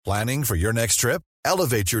Planning for your next trip?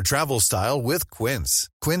 Elevate your travel style with Quince.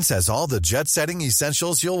 Quince has all the jet-setting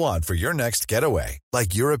essentials you'll want for your next getaway,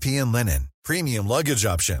 like European linen, premium luggage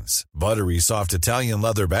options, buttery soft Italian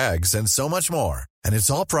leather bags, and so much more. And it's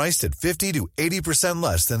all priced at 50 to 80%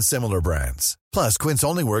 less than similar brands. Plus, Quince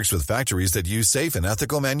only works with factories that use safe and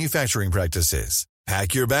ethical manufacturing practices.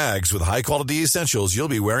 Pack your bags with high-quality essentials you'll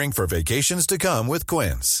be wearing for vacations to come with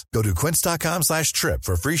Quince. Go to quince.com/trip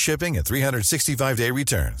for free shipping and 365-day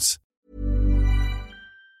returns.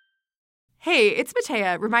 Hey, it's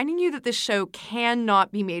Matea, reminding you that this show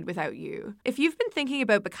cannot be made without you. If you've been thinking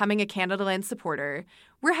about becoming a Canadaland supporter,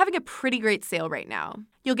 we're having a pretty great sale right now.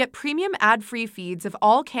 You'll get premium ad-free feeds of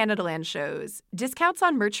all Canadaland shows, discounts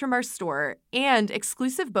on merch from our store, and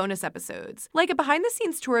exclusive bonus episodes, like a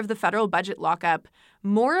behind-the-scenes tour of the federal budget lockup,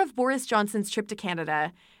 more of Boris Johnson's trip to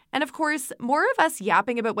Canada, and of course, more of us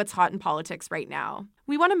yapping about what's hot in politics right now.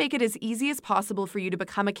 We want to make it as easy as possible for you to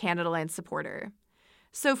become a Canadaland supporter.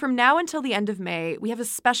 So from now until the end of May, we have a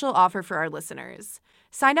special offer for our listeners.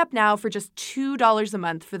 Sign up now for just $2 a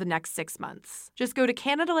month for the next 6 months. Just go to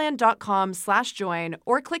canadaland.com/join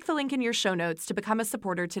or click the link in your show notes to become a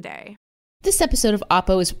supporter today. This episode of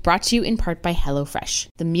Oppo is brought to you in part by HelloFresh,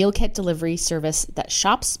 the meal kit delivery service that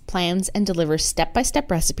shops, plans, and delivers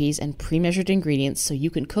step-by-step recipes and pre-measured ingredients so you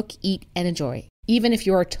can cook, eat, and enjoy, even if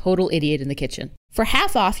you're a total idiot in the kitchen. For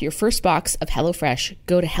half off your first box of HelloFresh,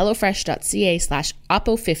 go to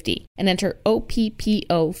hellofresh.ca/oppo50 and enter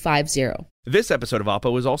OPPO50. This episode of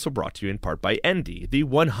Oppo is also brought to you in part by Endy, the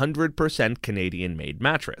 100% Canadian-made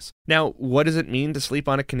mattress. Now, what does it mean to sleep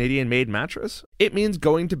on a Canadian-made mattress? It means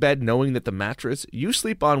going to bed knowing that the mattress you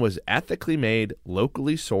sleep on was ethically made,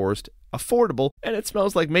 locally sourced, affordable, and it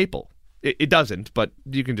smells like maple. It doesn't, but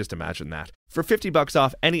you can just imagine that. For $50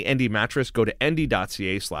 off any Endy mattress, go to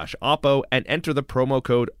endy.ca/oppo and enter the promo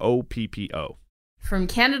code OPPO. From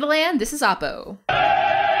Canadaland, this is Oppo.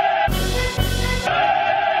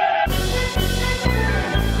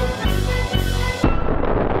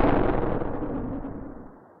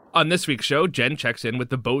 On this week's show, Jen checks in with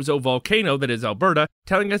the Bozo volcano that is Alberta,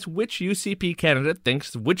 telling us which UCP candidate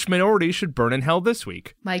thinks which minority should burn in hell this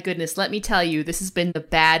week. My goodness, let me tell you, this has been a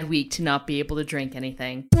bad week to not be able to drink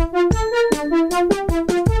anything.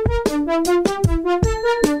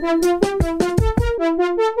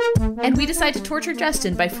 And we decide to torture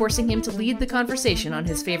Justin by forcing him to lead the conversation on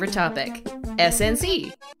his favorite topic,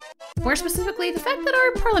 SNC. More specifically, the fact that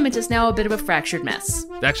our parliament is now a bit of a fractured mess.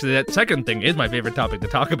 Actually, that second thing is my favorite topic to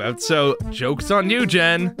talk about, so joke's on you,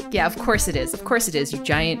 Jen. Yeah, of course it is. Of course it is, you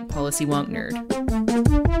giant policy wonk nerd.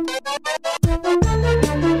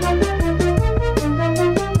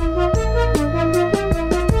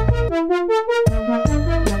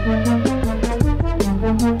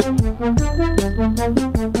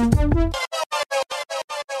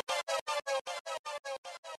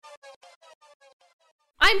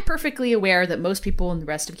 I'm perfectly aware that most people in the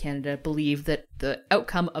rest of Canada believe that the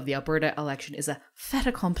outcome of the Alberta election is a fait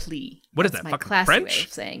accompli. What is that, my fucking classy French? way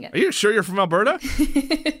of saying it. Are you sure you're from Alberta?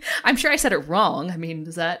 I'm sure I said it wrong. I mean,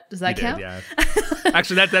 does that count? Did, yeah.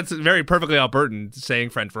 Actually, that's very perfectly Albertan,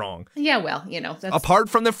 saying French wrong. Yeah, well, you know. That's... Apart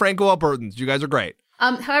from the Franco-Albertans, you guys are great.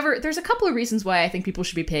 However, there's a couple of reasons why I think people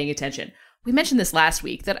should be paying attention. We mentioned this last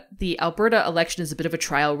week, that the Alberta election is a bit of a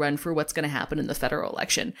trial run for what's going to happen in the federal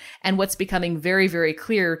election. And what's becoming very, very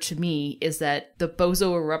clear to me is that the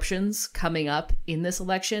Bozo eruptions coming up in this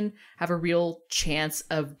election have a real chance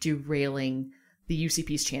of derailing the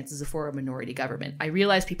UCP's chances for a minority government. I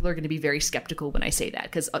realize people are going to be very skeptical when I say that,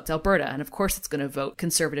 because it's Alberta, and of course it's going to vote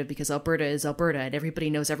Conservative because Alberta is Alberta, and everybody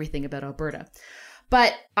knows everything about Alberta.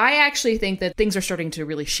 But I actually think that things are starting to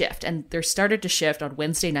really shift, and they're started to shift on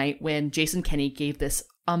Wednesday night when Jason Kenney gave this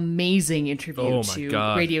amazing interview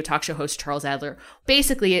to radio talk show host Charles Adler.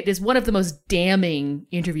 Basically, it is one of the most damning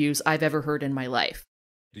interviews I've ever heard in my life.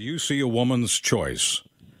 Do you see a woman's choice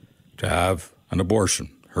to have an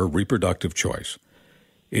abortion, her reproductive choice?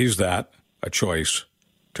 Is that a choice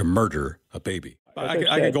to murder a baby?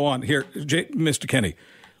 I could go on. Here, Mr. Kenney,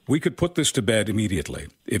 we could put this to bed immediately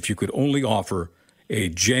if you could only offer a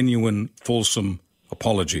genuine, fulsome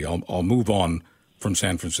apology. I'll move on from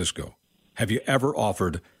San Francisco. Have you ever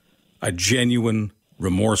offered a genuine,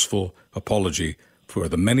 remorseful apology for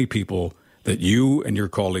the many people that you and your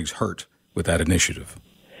colleagues hurt with that initiative?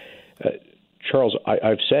 Charles,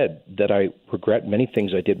 I've said that I regret many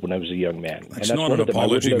things I did when I was a young man. That's not an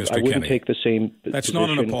apology, Mr. Kenney. I wouldn't take the same That's position. not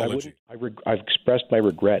an apology. I've expressed my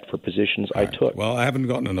regret for positions I took. Well, I haven't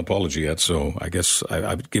gotten an apology yet, so I guess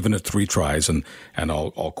I've given it 3 tries, and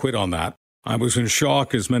I'll quit on that. I was in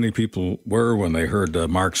shock, as many people were, when they heard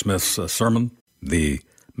Mark Smith's sermon, the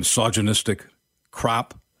misogynistic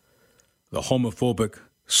crap the homophobic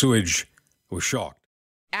sewage was shocked.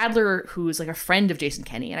 Adler, who's like a friend of Jason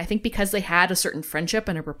Kenney, and I think because they had a certain friendship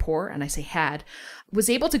and a rapport, and I say had, was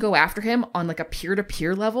able to go after him on like a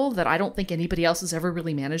peer-to-peer level that I don't think anybody else has ever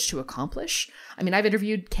really managed to accomplish. I mean, I've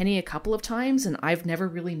interviewed Kenney a couple of times, and I've never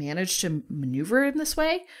really managed to maneuver in this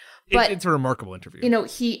way. But it's a remarkable interview. You know,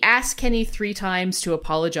 he asked Kenney 3 times to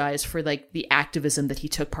apologize for like the activism that he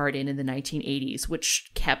took part in the 1980s, which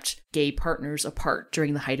kept gay partners apart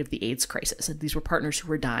during the height of the AIDS crisis. And these were partners who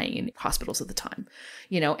were dying in hospitals at the time,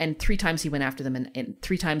 you know, and 3 times he went after them. And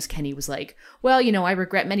 3 times Kenney was like, well, you know, I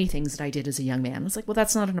regret many things that I did as a young man. I was like, well,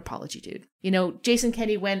 that's not an apology, dude. You know, Jason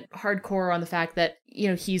Kenney went hardcore on the fact that, you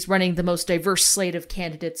know, he's running the most diverse slate of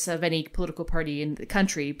candidates of any political party in the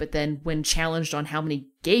country. But then when challenged on how many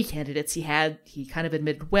gay candidates he had, he kind of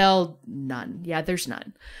admitted, well, none. Yeah, there's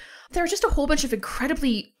none. There are just a whole bunch of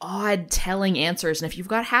incredibly odd telling answers. And if you've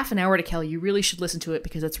got half an hour to kill, you really should listen to it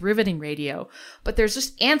because it's riveting radio. But there's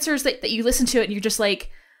just answers that you listen to it and you're just like,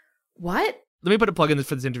 what? Let me put a plug in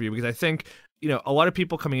for this interview because I think, you know, a lot of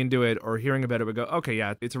people coming into it or hearing about it would go, okay,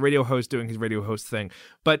 yeah, it's a radio host doing his radio host thing.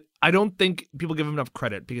 But I don't think people give him enough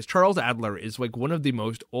credit because Charles Adler is like one of the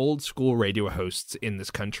most old school radio hosts in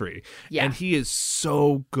this country. Yeah. And he is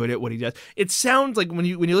so good at what he does. It sounds like when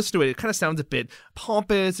you listen to it, it kind of sounds a bit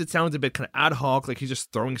pompous. It sounds a bit kind of ad hoc, like he's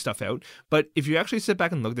just throwing stuff out. But if you actually sit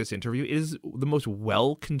back and look at this interview, it is the most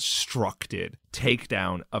well-constructed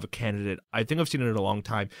takedown of a candidate I think I've seen in a long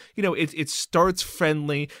time. You know, it starts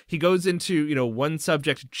friendly. He goes into, you know, one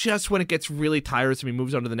subject just when it gets really tiresome. He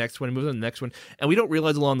moves on to the next one, and we don't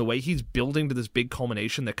realize along the way he's building to this big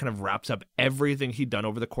culmination that kind of wraps up everything he'd done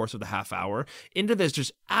over the course of the half hour into this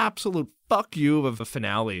just absolute fuck you of a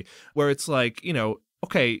finale where it's like, you know,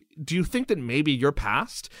 okay, do you think that maybe your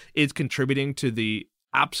past is contributing to the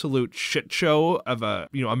absolute shit show of a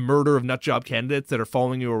murder of nutjob candidates that are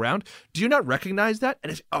following you around? Do you not recognize that?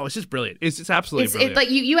 And it's just brilliant. It's absolutely brilliant. Like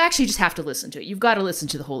you actually just have to listen to it. You've got to listen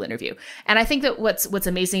to the whole interview. And I think that what's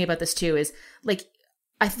amazing about this too is like,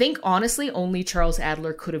 I think honestly only Charles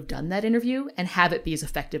Adler could have done that interview and have it be as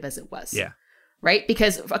effective as it was. Yeah. Right?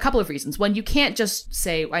 Because a couple of reasons. One, you can't just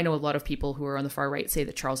say, I know a lot of people who are on the far right say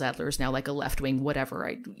that Charles Adler is now like a left-wing whatever.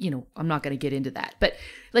 I'm not going to get into that. But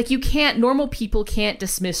like normal people can't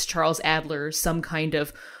dismiss Charles Adler as some kind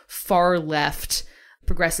of far left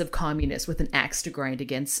progressive communist with an axe to grind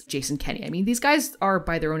against Jason Kenney. I mean, these guys are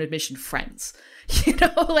by their own admission friends.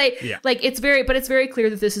 It's very clear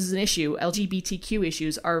that this is an issue. LGBTQ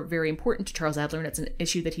issues are very important to Charles Adler, and it's an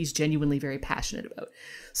issue that he's genuinely very passionate about.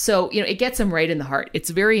 So, you know, it gets him right in the heart. It's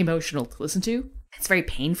very emotional to listen to. It's very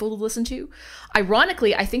painful to listen to.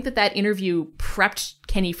 Ironically, I think that interview prepped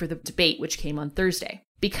Kenney for the debate, which came on Thursday.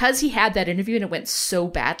 Because he had that interview and it went so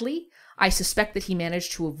badly, I suspect that he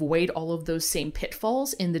managed to avoid all of those same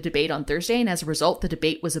pitfalls in the debate on Thursday, and as a result, the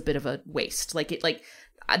debate was a bit of a waste.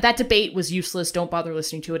 That debate was useless. Don't bother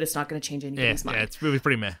listening to it. It's not going to change anybody's mind. Yeah, it was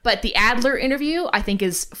pretty meh. But the Adler interview, I think,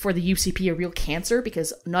 is for the UCP a real cancer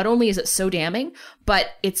because not only is it so damning,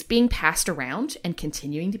 but it's being passed around and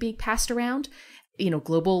continuing to be passed around. You know,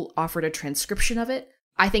 Global offered a transcription of it.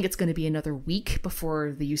 I think it's going to be another week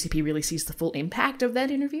before the UCP really sees the full impact of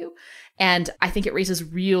that interview. And I think it raises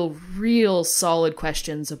real solid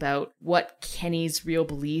questions about what Kenney's real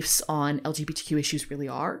beliefs on LGBTQ issues really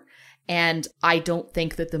are. And I don't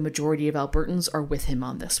think that the majority of Albertans are with him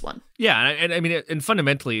on this one. Yeah, and I mean, and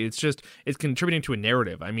fundamentally, it's contributing to a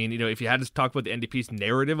narrative. I mean, you know, if you had to talk about the NDP's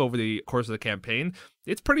narrative over the course of the campaign,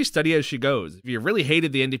 it's pretty steady as she goes. If you really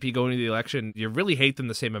hated the NDP going into the election, you really hate them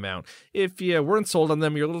the same amount. If you weren't sold on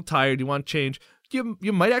them, you're a little tired, you want change,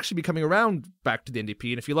 you might actually be coming around back to the NDP,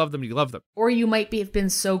 and if you love them, you love them. Or you might have been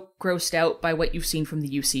so grossed out by what you've seen from the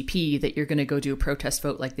UCP that you're going to go do a protest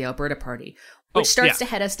vote like the Alberta Party, which starts to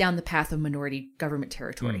head us down the path of minority government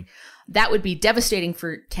territory. That would be devastating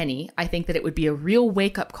for Kenney. I think that it would be a real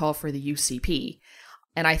wake-up call for the UCP.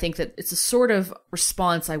 And I think that it's a sort of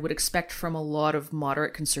response I would expect from a lot of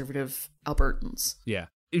moderate conservative Albertans. Yeah.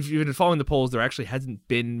 If you've been following the polls, there actually hasn't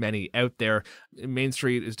been many out there. Main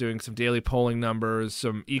Street is doing some daily polling numbers.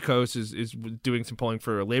 Some Ecos is doing some polling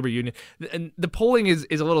for a labor union. And the polling is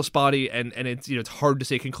a little spotty, and it's it's hard to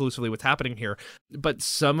say conclusively what's happening here. But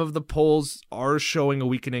some of the polls are showing a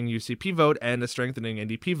weakening UCP vote and a strengthening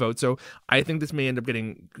NDP vote. So I think this may end up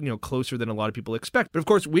getting closer than a lot of people expect. But of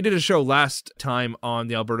course, we did a show last time on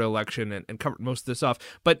the Alberta election and covered most of this off.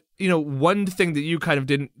 But one thing that you kind of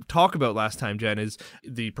didn't talk about last time, Jen, is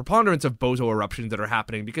the preponderance of Bozo eruptions that are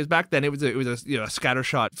happening, because back then it was a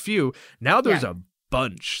scattershot few. Now there's a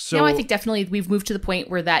bunch. So now I think definitely we've moved to the point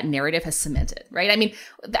where that narrative has cemented, right? I mean,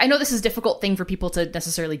 I know this is a difficult thing for people to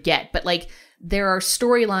necessarily get, but like there are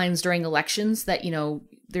storylines during elections that,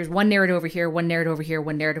 there's one narrative over here, one narrative over here,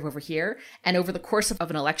 one narrative over here. And over the course of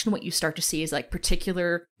an election, what you start to see is like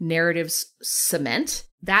particular narratives cement.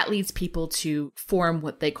 That leads people to form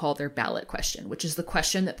what they call their ballot question, which is the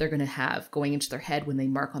question that they're going to have going into their head when they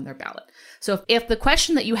mark on their ballot. So if the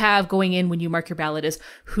question that you have going in when you mark your ballot is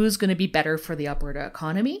who's going to be better for the Alberta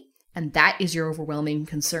economy, and that is your overwhelming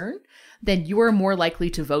concern, then you are more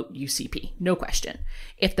likely to vote UCP, no question.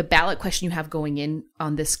 If the ballot question you have going in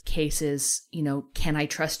on this case is, can I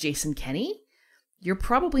trust Jason Kenney? You're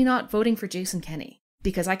probably not voting for Jason Kenney,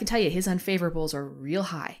 because I can tell you his unfavorables are real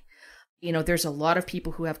high. There's a lot of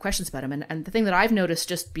people who have questions about him. And the thing that I've noticed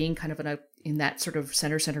just being kind of in that sort of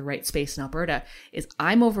center right space in Alberta is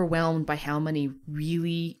I'm overwhelmed by how many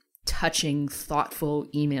really touching, thoughtful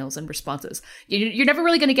emails and responses. You're never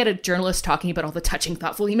really going to get a journalist talking about all the touching,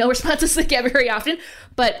 thoughtful email responses they get very often,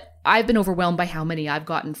 but I've been overwhelmed by how many I've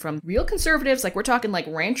gotten from real conservatives, like we're talking like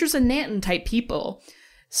ranchers and Nanton type people,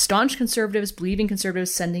 staunch conservatives, believing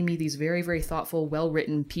conservatives, sending me these very, very thoughtful,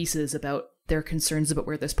 well-written pieces about their concerns about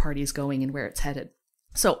where this party is going and where it's headed.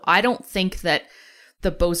 So I don't think that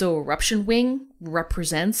the Bozo eruption wing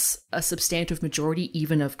represents a substantive majority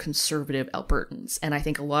even of conservative Albertans. And I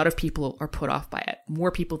think a lot of people are put off by it,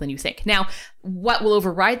 more people than you think. Now, what will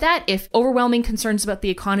override that? If overwhelming concerns about the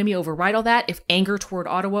economy override all that, if anger toward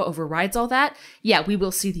Ottawa overrides all that, yeah, we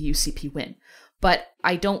will see the UCP win. But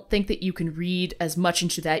I don't think that you can read as much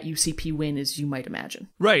into that UCP win as you might imagine.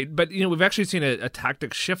 Right, but we've actually seen a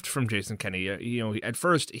tactic shift from Jason Kenney. At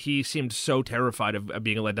first he seemed so terrified of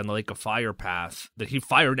being led down the Lake of Fire path that he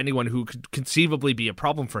fired anyone who could conceivably be a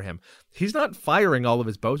problem for him. He's not firing all of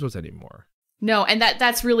his bozos anymore. No, and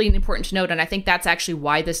that's really important to note, and I think that's actually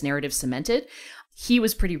why this narrative cemented. He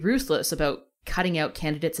was pretty ruthless about cutting out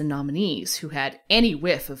candidates and nominees who had any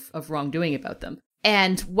whiff of wrongdoing about them.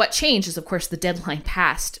 And what changed is, of course, the deadline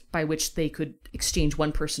passed by which they could exchange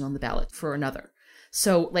one person on the ballot for another.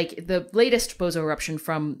 So, like, the latest Bozo eruption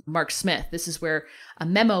from Mark Smith, this is where a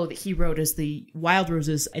memo that he wrote as the Wild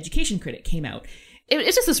Roses education critic came out.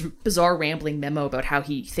 It's just this bizarre rambling memo about how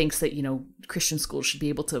he thinks that, Christian schools should be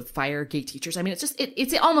able to fire gay teachers. I mean,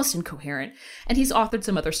 it's almost incoherent. And he's authored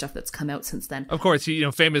some other stuff that's come out since then. Of course, he,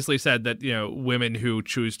 famously said that, women who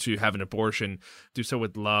choose to have an abortion do so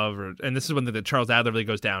with love. And this is when the Charles Adler really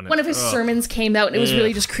goes down. One of his sermons came out and it was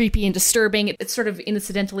really just creepy and disturbing. It sort of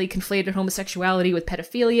incidentally conflated homosexuality with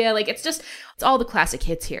pedophilia. Like, it's all the classic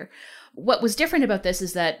hits here. What was different about this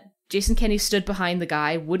is that Jason Kenney stood behind the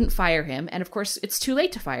guy, wouldn't fire him, and of course it's too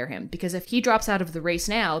late to fire him, because if he drops out of the race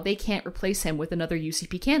now, they can't replace him with another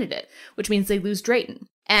UCP candidate, which means they lose Drayton.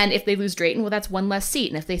 And if they lose Drayton, well, that's one less seat,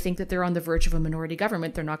 and if they think that they're on the verge of a minority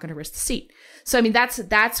government, they're not going to risk the seat. So, I mean,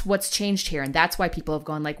 that's what's changed here, and that's why people have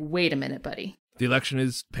gone like, wait a minute, buddy. The election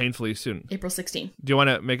is painfully soon. April 16. Do you want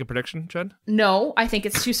to make a prediction, Jen? No, I think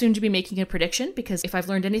it's too soon to be making a prediction, because if I've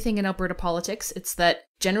learned anything in Alberta politics, it's that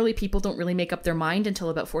generally people don't really make up their mind until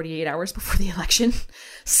about 48 hours before the election.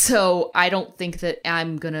 So I don't think that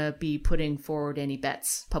I'm going to be putting forward any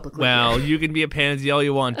bets publicly. Well, you can be a pansy all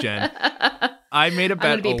you want, Jen. I made a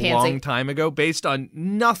bet a long time ago based on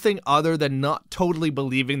nothing other than not totally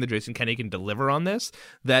believing that Jason Kenney can deliver on this,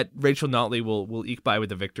 that Rachel Notley will eke by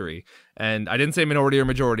with a victory. And I didn't say minority or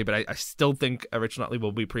majority, but I still think Rachel Notley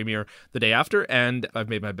will be premier the day after, and I've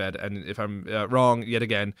made my bet. And if I'm wrong yet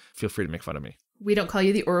again, feel free to make fun of me. We don't call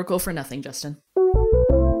you the Oracle for nothing, Justin.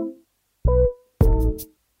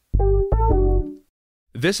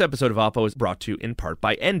 This episode of Oppo is brought to you in part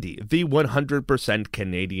by Endy, the 100%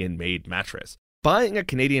 Canadian-made mattress. Buying a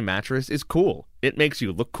Canadian mattress is cool. It makes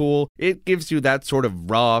you look cool. It gives you that sort of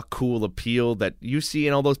raw, cool appeal that you see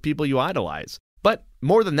in all those people you idolize. But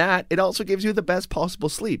more than that, it also gives you the best possible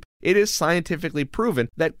sleep. It is scientifically proven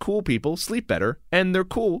that cool people sleep better, and they're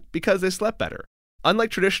cool because they slept better.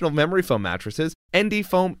 Unlike traditional memory foam mattresses, Endy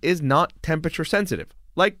foam is not temperature sensitive,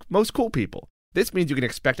 like most cool people. This means you can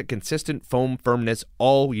expect a consistent foam firmness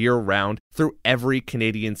all year round through every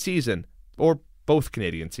Canadian season, or both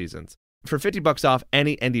Canadian seasons. For $50 off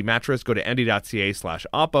any Endy mattress, go to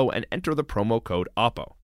endy.ca/oppo and enter the promo code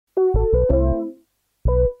OPPO.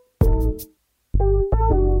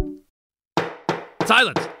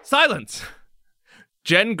 Silence! Silence!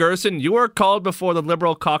 Jen Gerson, you are called before the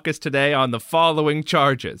Liberal caucus today on the following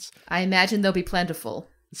charges. I imagine they'll be plentiful.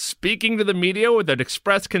 Speaking to the media with an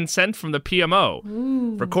express consent from the PMO.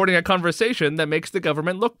 Ooh. Recording a conversation that makes the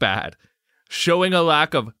government look bad. Showing a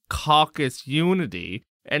lack of caucus unity.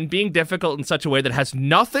 And being difficult in such a way that has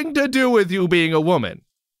nothing to do with you being a woman.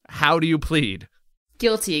 How do you plead?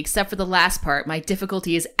 Guilty, except for the last part. My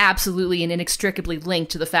difficulty is absolutely and inextricably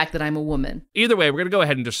linked to the fact that I'm a woman. Either way, we're going to go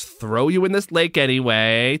ahead and just throw you in this lake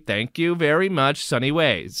anyway. Thank you very much, Sunny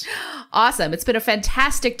Ways. Awesome. It's been a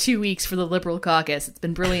fantastic 2 weeks for the Liberal caucus. It's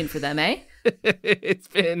been brilliant for them, eh? It's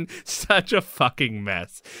been such a fucking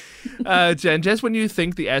mess. Jen, just when you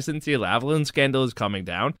think the SNC-Lavalin scandal is coming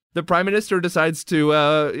down, the Prime Minister decides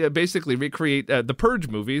to basically recreate the Purge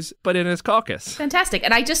movies, but in his caucus. Fantastic.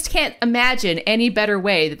 And I just can't imagine any better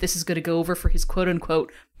way that this is going to go over for his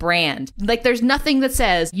quote-unquote brand. Like, there's nothing that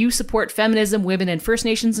says you support feminism, women, and First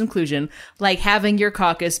Nations inclusion like having your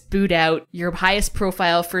caucus boot out your highest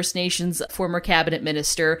profile First Nations former cabinet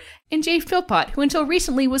minister and Jane Philpott, who until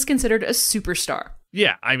recently was considered a superstar.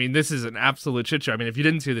 Yeah, I mean, this is an absolute shit show. I mean, if you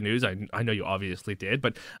didn't see the news, I know you obviously did,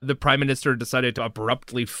 but the Prime Minister decided to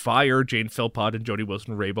abruptly fire Jane Philpott and Jody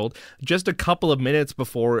Wilson-Raybould just a couple of minutes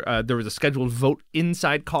before there was a scheduled vote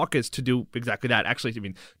inside caucus to do exactly that. Actually, I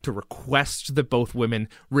mean, to request that both women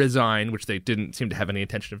resign, which they didn't seem to have any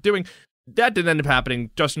intention of doing. That didn't end up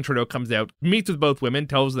happening. Justin Trudeau comes out, meets with both women,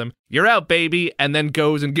 tells them, "You're out, baby," and then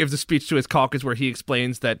goes and gives a speech to his caucus where he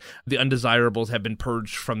explains that the undesirables have been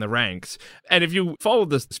purged from the ranks. And if you follow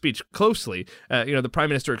this speech closely, the Prime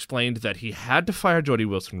Minister explained that he had to fire Jody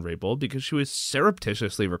Wilson-Raybould because she was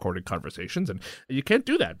surreptitiously recording conversations, and you can't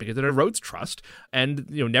do that because it erodes trust. And,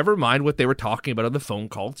 never mind what they were talking about on the phone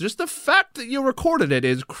call. Just the fact that you recorded it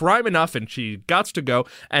is crime enough, and she gots to go.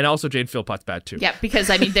 And also Jane Philpott's bad too. Yeah, because,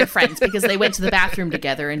 they're friends. Because they went to the bathroom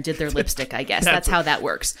together and did their lipstick, I guess. That's how that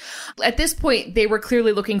works. At this point, they were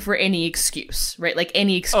clearly looking for any excuse, right? Like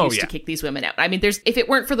any excuse to kick these women out. I mean, if it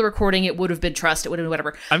weren't for the recording, it would have been trust. It would have been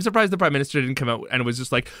whatever. I'm surprised the Prime Minister didn't come out and was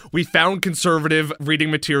just like, we found conservative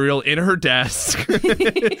reading material in her desk.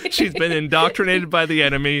 She's been indoctrinated by the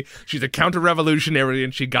enemy. She's a counter-revolutionary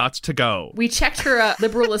and she gots to go. We checked her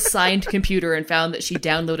Liberal assigned computer and found that she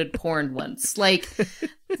downloaded porn once. Like...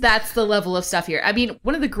 That's the level of stuff here. I mean,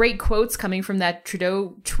 one of the great quotes coming from that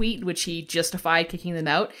Trudeau tweet, which he justified kicking them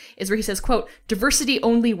out, is where he says, quote, "Diversity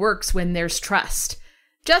only works when there's trust."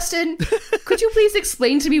 Justin, could you please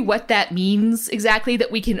explain to me what that means exactly,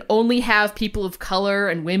 that we can only have people of color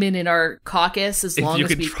and women in our caucus as long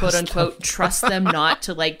as we quote-unquote trust them not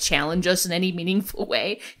to, challenge us in any meaningful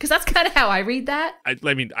way? Because that's kind of how I read that.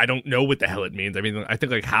 I mean, I don't know what the hell it means. I mean, I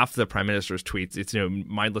think half the Prime Minister's tweets, it's,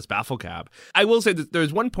 mindless bafflecab. I will say that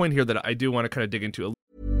there's one point here that I do want to kind of dig into.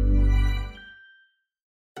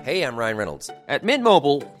 Hey, I'm Ryan Reynolds. At Mint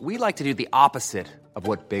Mobile, we like to do the opposite of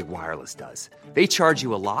what Big Wireless does. They charge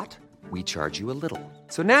you a lot, we charge you a little.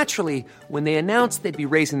 So naturally, when they announced they'd be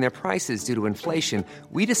raising their prices due to inflation,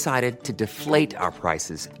 we decided to deflate our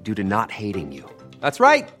prices due to not hating you. That's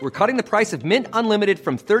right. We're cutting the price of Mint Unlimited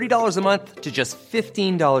from $30 a month to just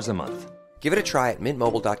 $15 a month. Give it a try at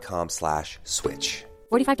mintmobile.com/switch.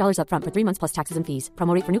 $45 up front for 3 months plus taxes and fees.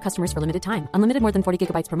 Promo rate for new customers for limited time. Unlimited more than 40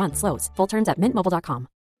 gigabytes per month. Slows full terms at mintmobile.com.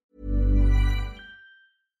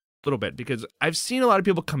 Little bit, because I've seen a lot of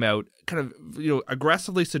people come out kind of,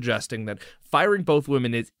 aggressively suggesting that firing both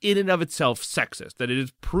women is in and of itself sexist, that it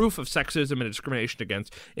is proof of sexism and discrimination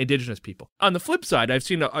against Indigenous people. On the flip side, I've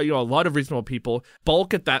seen a lot of reasonable people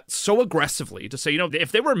balk at that so aggressively to say,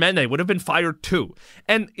 if they were men, they would have been fired too.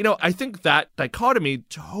 And, I think that dichotomy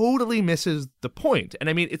totally misses the point. And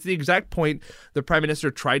I mean, it's the exact point the Prime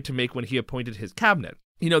Minister tried to make when he appointed his cabinet.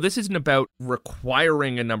 This isn't about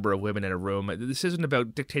requiring a number of women in a room. This isn't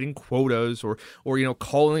about dictating quotas or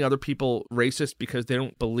calling other people racist because they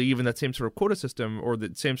don't believe in that same sort of quota system or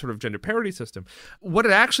the same sort of gender parity system. What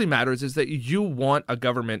it actually matters is that you want a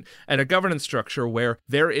government and a governance structure where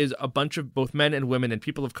there is a bunch of both men and women and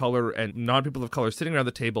people of color and non-people of color sitting around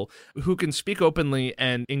the table who can speak openly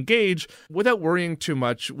and engage without worrying too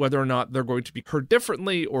much whether or not they're going to be heard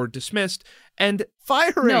differently or dismissed. And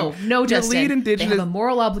firing no, Justin. Lead Indigenous... They have a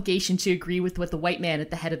moral obligation to agree with what the white man at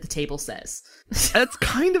the head of the table says. That's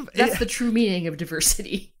the true meaning of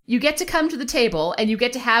diversity. You get to come to the table and you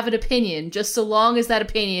get to have an opinion just so long as that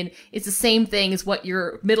opinion is the same thing as what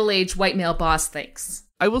your middle-aged white male boss thinks.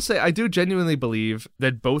 I will say I do genuinely believe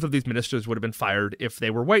that both of these ministers would have been fired if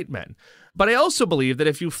they were white men. But I also believe that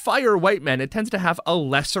if you fire white men, it tends to have a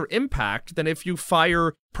lesser impact than if you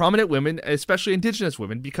fire prominent women, especially Indigenous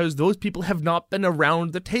women, because those people have not been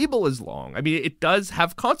around the table as long. I mean, it does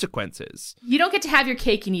have consequences. You don't get to have your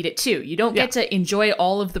cake and eat it too. You don't get to enjoy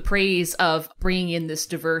all of the praise of bringing in this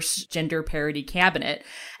diverse gender parity cabinet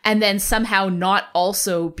and then somehow not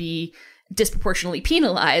also be disproportionately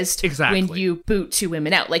penalized when you boot 2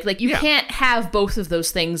 women out. Like you can't have both of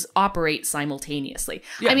those things operate simultaneously.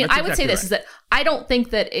 I mean, I would say this is that I don't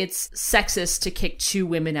think that it's sexist to kick 2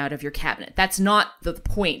 women out of your cabinet. That's not the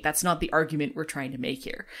point. That's not the argument we're trying to make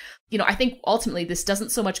here. I think ultimately this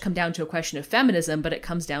doesn't so much come down to a question of feminism, but it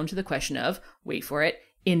comes down to the question of, wait for it,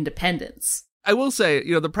 independence. I will say,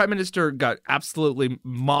 the Prime Minister got absolutely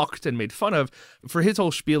mocked and made fun of for his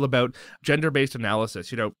whole spiel about gender-based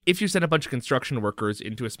analysis. If you send a bunch of construction workers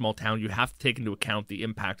into a small town, you have to take into account the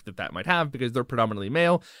impact that might have because they're predominantly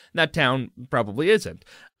male. And that town probably isn't,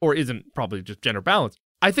 or isn't probably just gender balanced.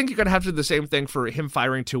 I think you're going to have to do the same thing for him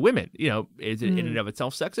firing 2 women. Is it in and of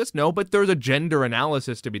itself sexist? No, but there's a gender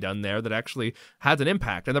analysis to be done there that actually has an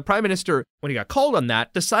impact. And the Prime Minister, when he got called on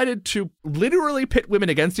that, decided to literally pit women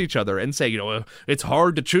against each other and say, it's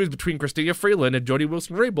hard to choose between Chrystia Freeland and Jody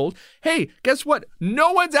Wilson-Raybould. Hey, guess what?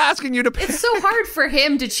 No one's asking you to pick. It's so hard for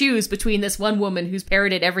him to choose between this one woman who's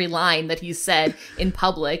parroted every line that he's said in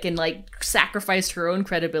public and sacrificed her own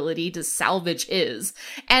credibility to salvage his,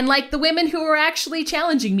 and the women who are actually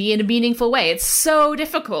challenging me in a meaningful way. It's so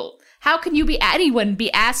difficult. How can anyone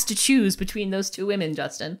be asked to choose between those 2 women,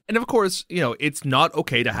 Justin? And of course, it's not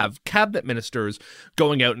okay to have cabinet ministers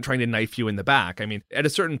going out and trying to knife you in the back. I mean, at a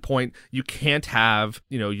certain point, you can't have,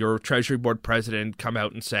 your Treasury Board president come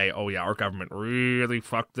out and say, oh yeah, our government really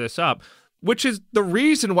fucked this up. Which is the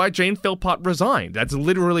reason why Jane Philpott resigned. That's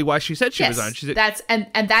literally why she said she resigned. She said,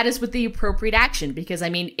 and that is with the appropriate action. Because, I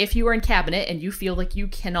mean, if you are in cabinet and you feel like you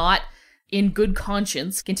cannot, in good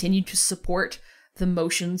conscience, continue to support the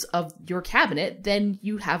motions of your cabinet, then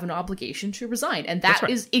you have an obligation to resign. And that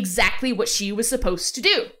is exactly what she was supposed to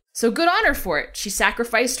do. So good on her for it. She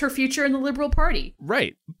sacrificed her future in the Liberal Party.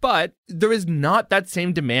 Right. But there is not that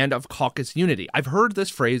same demand of caucus unity. I've heard this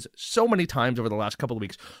phrase so many times over the last couple of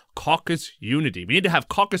weeks. Caucus unity. We need to have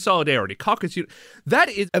caucus solidarity. Caucus unity. That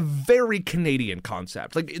is a very Canadian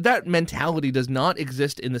concept. That mentality does not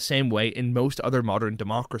exist in the same way in most other modern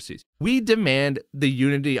democracies. We demand the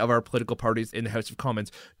unity of our political parties in the House of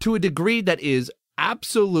Commons to a degree that is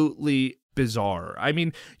absolutely bizarre. I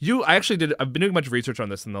mean, I've been doing a bunch of research on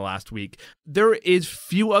this in the last week. There is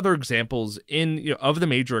few other examples of the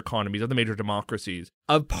major economies, of the major democracies,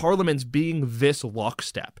 of parliaments being this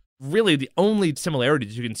lockstep. Really, the only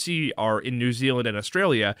similarities you can see are in New Zealand and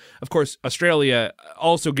Australia. Of course, Australia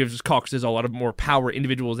also gives caucuses a lot of more power.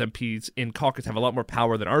 Individuals, MPs in caucus have a lot more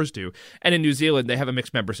power than ours do. And in New Zealand, they have a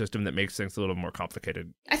mixed member system that makes things a little more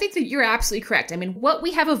complicated. I think that you're absolutely correct. I mean, what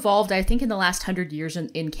we have evolved, I think, in the last 100 years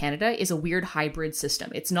in Canada is a weird hybrid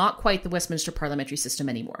system. It's not quite the Westminster parliamentary system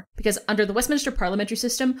anymore. Because under the Westminster parliamentary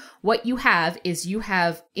system, what you have is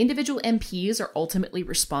individual MPs are ultimately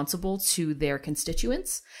responsible to their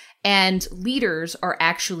constituents. And leaders are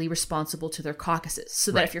actually responsible to their caucuses.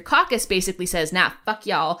 So that if your caucus basically says, nah, fuck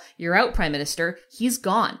y'all, you're out, Prime Minister, he's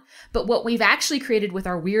gone. But what we've actually created with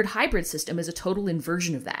our weird hybrid system is a total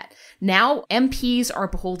inversion of that. Now MPs are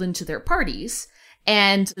beholden to their parties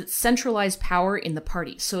and centralized power in the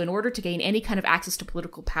party. So in order to gain any kind of access to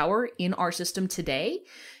political power in our system today,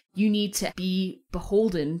 you need to be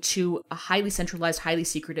beholden to a highly centralized, highly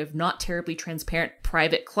secretive, not terribly transparent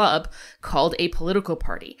private club called a political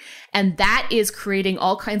party. And that is creating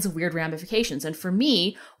all kinds of weird ramifications. And for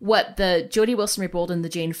me, what the Jody Wilson-Raybould and the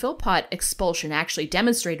Jane Philpott expulsion actually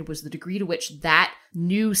demonstrated was the degree to which that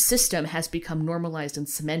new system has become normalized and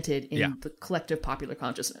cemented in the collective popular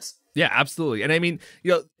consciousness. Yeah, absolutely. And I mean,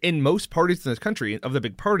 in most parties in this country, of the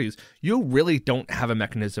big parties, you really don't have a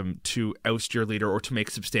mechanism to oust your leader or to make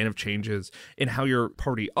substantive changes in how your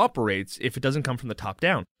party operates if it doesn't come from the top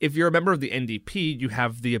down. If you're a member of the NDP, you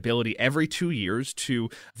have the ability every 2 years to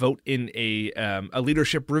vote in a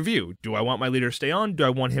leadership review. Do I want my leader to stay on? Do I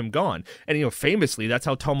want him gone? And, famously, that's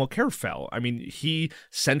how Tom Mulcair fell. I mean, he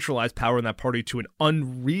centralized power in that party to an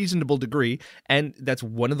unreasonable degree, and that's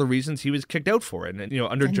one of the reasons he was kicked out for it. And,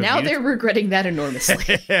 under now they're regretting that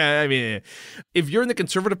enormously. I mean, if you're in the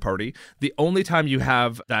Conservative Party, the only time you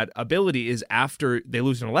have that ability is after they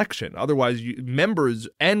lose an election. Otherwise, members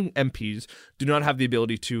and MPs do not have the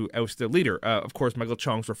ability to oust their leader. Of course, Michael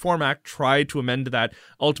Chong's Reform Act tried to amend that.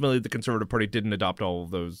 Ultimately, the Conservative Party didn't adopt all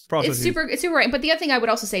of those processes. It's super right. But the other thing I would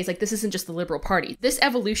also say is this isn't just the Liberal Party. This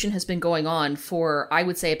evolution has been going on for, I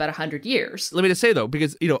would say, about 100 years. Let me just say, though,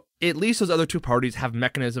 because, at least those other two parties have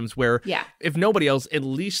mechanisms where, if nobody else, at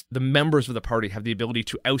least the members of the party have the ability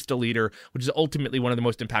to oust a leader, which is ultimately one of the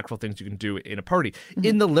most impactful things you can do in a party. Mm-hmm.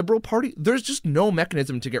 In the Liberal Party, there's just no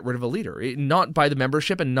mechanism to get rid of a leader, not by the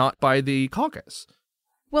membership and not by the caucus.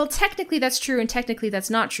 Well, technically that's true and technically that's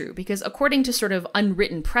not true, because according to sort of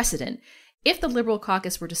unwritten precedent, If the Liberal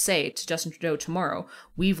caucus were to say to Justin Trudeau tomorrow,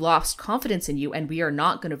 we've lost confidence in you and we are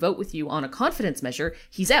not going to vote with you on a confidence measure,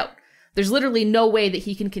 he's out. There's literally no way that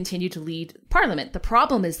he can continue to lead Parliament. The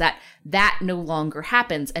problem is that that no longer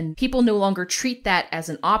happens and people no longer treat that as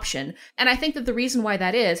an option. And I think that the reason why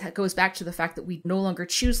that is goes back to the fact that we no longer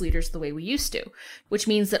choose leaders the way we used to, which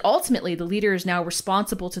means that ultimately the leader is now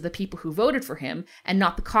responsible to the people who voted for him and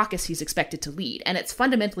not the caucus he's expected to lead. And it's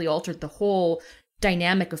fundamentally altered the whole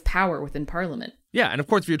dynamic of power within Parliament. Yeah, and of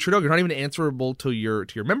course, if you're Trudeau, you're not even answerable to your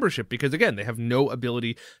membership because, again, they have no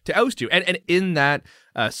ability to oust you. And in that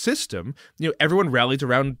system, everyone rallies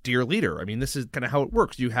around dear leader. I mean, this is kind of how it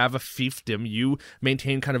works. You have a fiefdom. You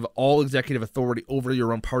maintain kind of all executive authority over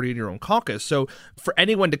your own party and your own caucus. So for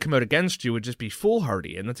anyone to come out against you would just be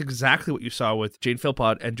foolhardy. And that's exactly what you saw with Jane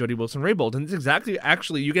Philpott and Jody Wilson-Raybould. And it's exactly,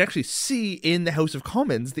 you can actually see in the House of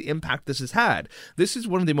Commons the impact this has had. This is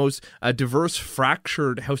one of the most diverse,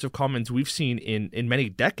 fractured House of Commons we've seen in many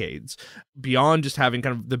decades. Beyond just having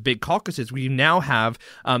kind of the big caucuses, we now have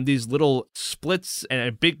these little splits and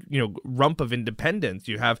a big, rump of independents.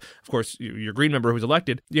 You have, of course, your Green member who's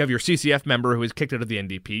elected. You have your CCF member who is kicked out of the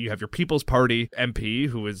NDP. You have your People's Party MP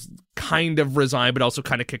who is kind of resigned, but also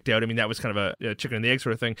kind of kicked out. I mean, that was kind of a chicken and the egg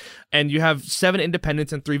sort of thing. And you have 7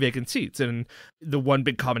 independents and 3 vacant seats. And the one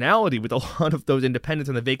big commonality with a lot of those independents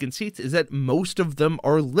and the vacant seats is that most of them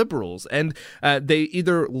are Liberals. And they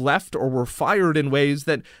either left or were fired in ways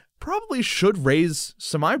that probably should raise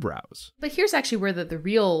some eyebrows. But here's actually where the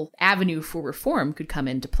real avenue for reform could come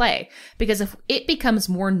into play. Because if it becomes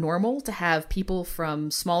more normal to have people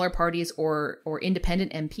from smaller parties or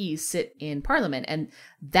independent MPs sit in Parliament, and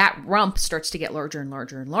that rump starts to get larger and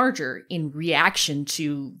larger and larger in reaction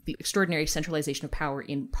to the extraordinary centralization of power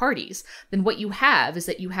in parties, then what you have is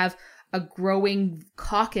that you have a growing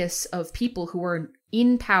caucus of people who are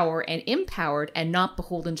in power and empowered and not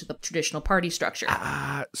beholden to the traditional party structure.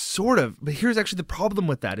 Sort of. But here's actually the problem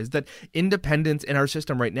with that is that independents in our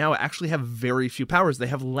system right now actually have very few powers. They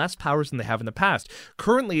have less powers than they have in the past.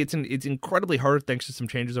 Currently, it's incredibly hard, thanks to some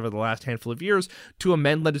changes over the last handful of years, to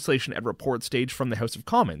amend legislation at report stage from the House of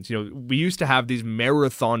Commons. We used to have these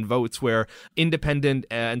marathon votes where independent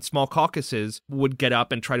and small caucuses would get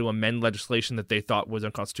up and try to amend legislation that they thought was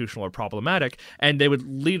unconstitutional or problematic, and they would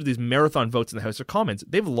lead these marathon votes in the House of Commons.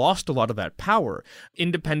 They've lost a lot of that power.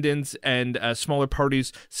 Independents and smaller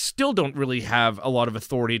parties still don't really have a lot of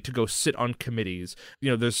authority to go sit on committees.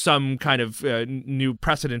 There's some kind of new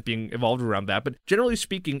precedent being evolved around that. But generally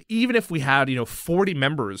speaking, even if we had, 40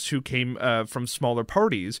 members who came from smaller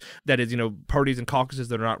parties, that is, parties and caucuses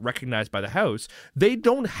that are not recognized by the House, they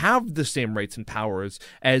don't have the same rights and powers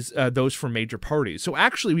as those from major parties. So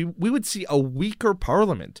actually, we would see a weaker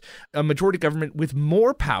parliament, a majority government with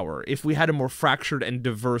more power if we had a more fractured and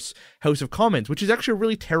diverse House of Commons, which is actually a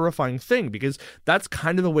really terrifying thing because that's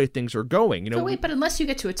kind of the way things are going. But unless you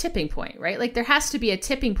get to a tipping point, right? Like there has to be a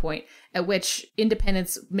tipping point at which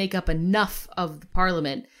independents make up enough of the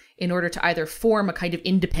parliament in order to either form a kind of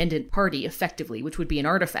independent party effectively, which would be an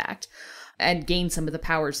artifact, and gain some of the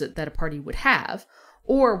powers that a party would have.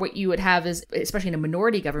 Or what you would have is, especially in a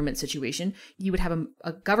minority government situation, you would have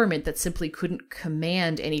a government that simply couldn't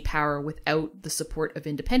command any power without the support of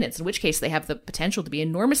independents, in which case they have the potential to be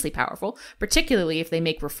enormously powerful, particularly if they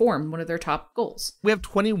make reform one of their top goals. We have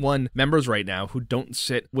 21 members right now who don't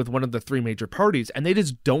sit with one of the 3 major parties, and they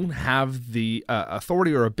just don't have the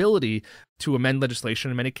authority or ability to amend legislation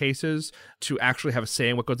in many cases, to actually have a say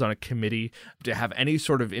in what goes on a committee, to have any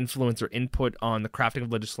sort of influence or input on the crafting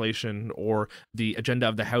of legislation or the agenda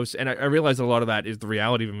of the House. And I realize a lot of that is the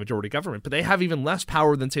reality of a majority government, but they have even less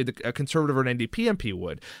power than, say, a Conservative or an NDP MP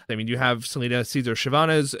would. I mean, you have Selena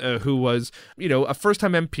Caesar-Chivanes, who was, a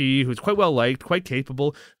first-time MP who's quite well-liked, quite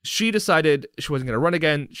capable. She decided she wasn't going to run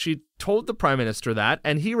again. She told the Prime Minister that,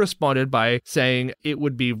 and he responded by saying it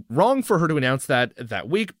would be wrong for her to announce that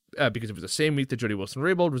week, because it was the same week that Jody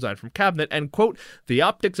Wilson-Raybould resigned from cabinet, and, quote, the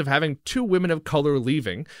optics of having 2 women of color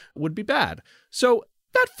leaving would be bad. So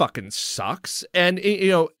that fucking sucks. And,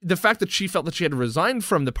 the fact that she felt that she had to resign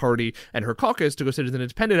from the party and her caucus to go sit as an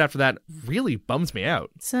independent after that really bums me out.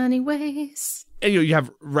 Sunny ways. And, you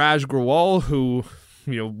have Raj Grewal, who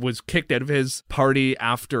was kicked out of his party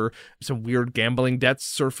after some weird gambling debts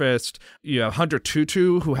surfaced. You have Hunter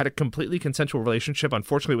Tutu, who had a completely consensual relationship,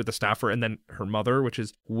 unfortunately, with the staffer and then her mother, which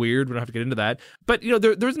is weird. We don't have to get into that. But,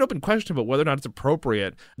 there's an open question about whether or not it's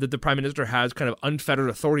appropriate that the Prime Minister has kind of unfettered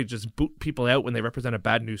authority to just boot people out when they represent a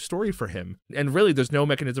bad news story for him. And really, there's no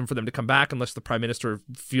mechanism for them to come back unless the Prime Minister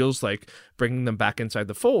feels like bringing them back inside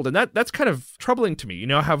the fold. And that's kind of troubling to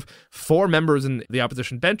me. I have 4 members in the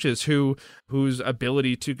opposition benches whose ability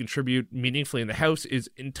ability to contribute meaningfully in the House is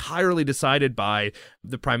entirely decided by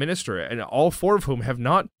the Prime Minister, and all four of whom have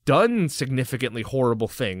not done significantly horrible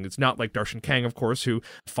things. Not like Darshan Kang, of course, who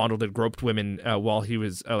fondled and groped women while he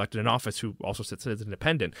was elected in office, who also sits as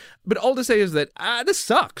independent. But all to say is that this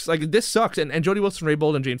sucks. Like, this sucks. And Jody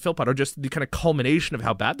Wilson-Raybould and Jane Philpott are just the kind of culmination of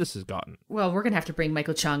how bad this has gotten. Well, we're going to have to bring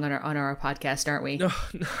Michael Chung on our podcast, aren't we? No,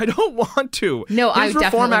 I don't want to. No, I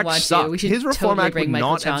definitely want to. We should His Reform totally Act bring would Michael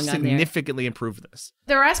not Chung have on there. significantly improved this.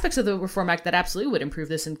 There are aspects of the Reform Act that absolutely would improve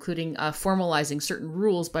this, including formalizing certain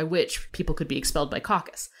rules by which people could be expelled by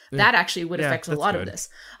caucus. That actually would affect a lot of this.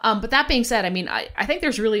 But that being said, I mean, I think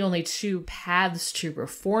there's really only two paths to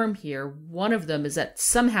reform here. One of them is that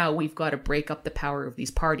somehow we've got to break up the power of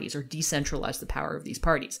these parties or decentralize the power of these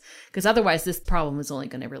parties, because otherwise this problem is only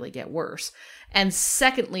going to really get worse. And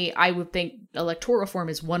secondly, I would think electoral reform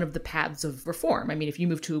is one of the paths of reform. I mean, if you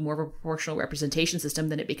move to more of a proportional representation system,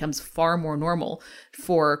 then it becomes far more normal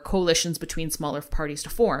for coalitions between smaller parties to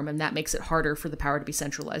form, and that makes it harder for the power to be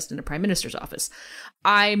centralized in a prime minister's office.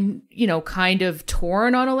 I'm, kind of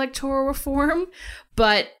torn on electoral reform,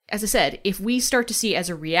 but as I said, if we start to see as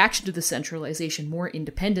a reaction to the centralization more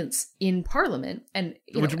independence in Parliament, and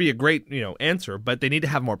which would be a great, answer, but they need to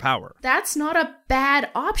have more power. That's not a bad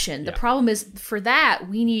option. The problem is, for that,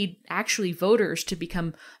 we need actually voters to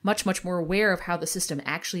become much, much more aware of how the system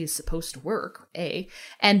actually is supposed to work, A,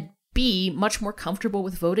 and B, much more comfortable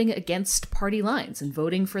with voting against party lines and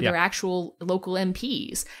voting for their actual local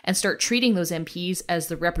MPs, and start treating those MPs as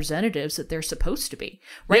the representatives that they're supposed to be.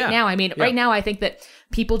 Right now, I think that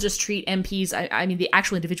people just treat MPs, I mean, the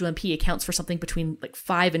actual individual MP accounts for something between like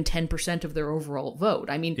 5 and 10% of their overall vote.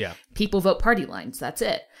 I mean, people vote party lines, that's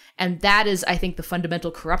it. And that is, I think, the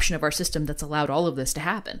fundamental corruption of our system that's allowed all of this to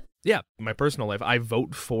happen. Yeah, in my personal life, I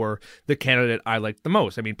vote for the candidate I like the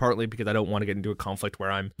most. I mean, partly because I don't want to get into a conflict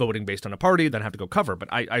where I'm voting based on a party, then have to go cover. But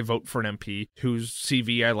I vote for an MP whose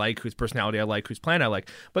CV I like, whose personality I like, whose plan I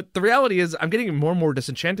like. But the reality is I'm getting more and more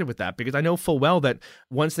disenchanted with that, because I know full well that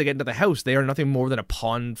once they get into the House, they are nothing more than a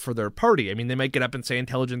pawn for their party. I mean, they might get up and say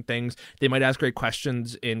intelligent things. They might ask great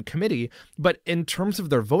questions in committee. But in terms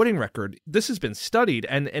of their voting record, this has been studied,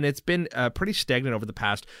 and it's been pretty stagnant over the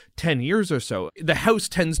past 10 years or so. The House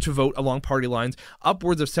tends to vote along party lines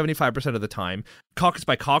upwards of 75% of the time. Caucus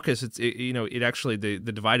by caucus, it actually, the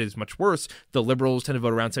divide is much worse. The Liberals tend to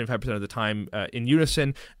vote around 75% of the time in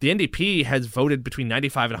unison. The NDP has voted between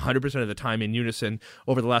 95 and 100% of the time in unison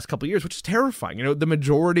over the last couple of years, which is terrifying. The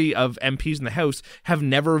majority of MPs in the House have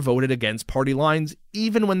never voted against party lines,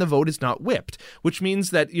 even when the vote is not whipped, which means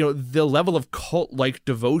that, the level of cult-like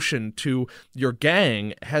devotion to your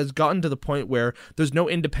gang has gotten to the point where there's no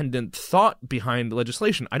independent thought behind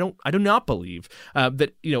legislation. I do not believe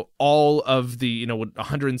that, all of the,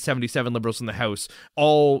 177 Liberals in the House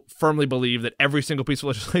all firmly believe that every single piece of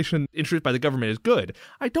legislation introduced by the government is good.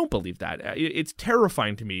 I don't believe that. It's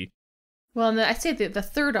terrifying to me. Well, and I'd say that the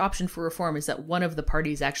third option for reform is that one of the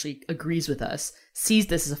parties actually agrees with us, sees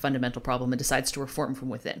this as a fundamental problem, and decides to reform from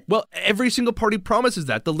within. Well, every single party promises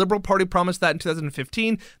that. The Liberal Party promised that in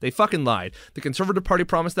 2015. They fucking lied. The Conservative Party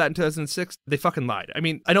promised that in 2006. They fucking lied. I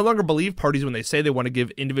mean, I no longer believe parties when they say they want to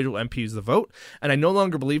give individual MPs the vote, and I no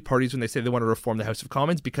longer believe parties when they say they want to reform the House of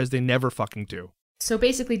Commons, because they never fucking do. So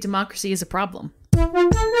basically, democracy is a problem.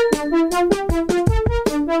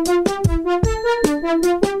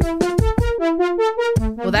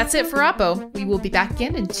 Well, that's it for Oppo. We will be back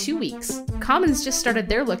again in 2 weeks. Commons just started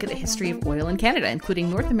their look at the history of oil in Canada, including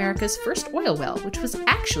North America's first oil well, which was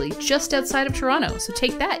actually just outside of Toronto. So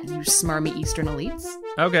take that, you smarmy Eastern elites.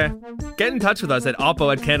 Okay. Get in touch with us at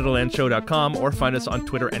oppo@canadalandshow.com, or find us on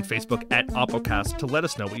Twitter and Facebook at OppoCast to let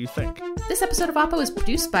us know what you think. This episode of Oppo is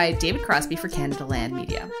produced by David Crosby for Canada Land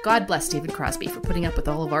Media. God bless David Crosby for putting up with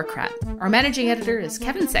all of our crap. Our managing editor is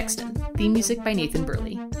Kevin Sexton. Theme music by Nathan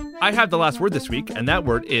Burley. I have the last word this week, and that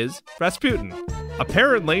word is Rasputin.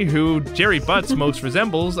 Apparently who Jerry Butts most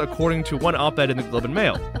resembles, according to one op-ed in the Globe and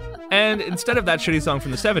Mail. And instead of that shitty song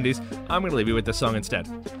from the 70s, I'm going to leave you with this song instead.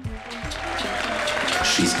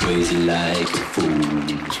 She's crazy like a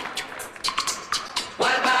fool.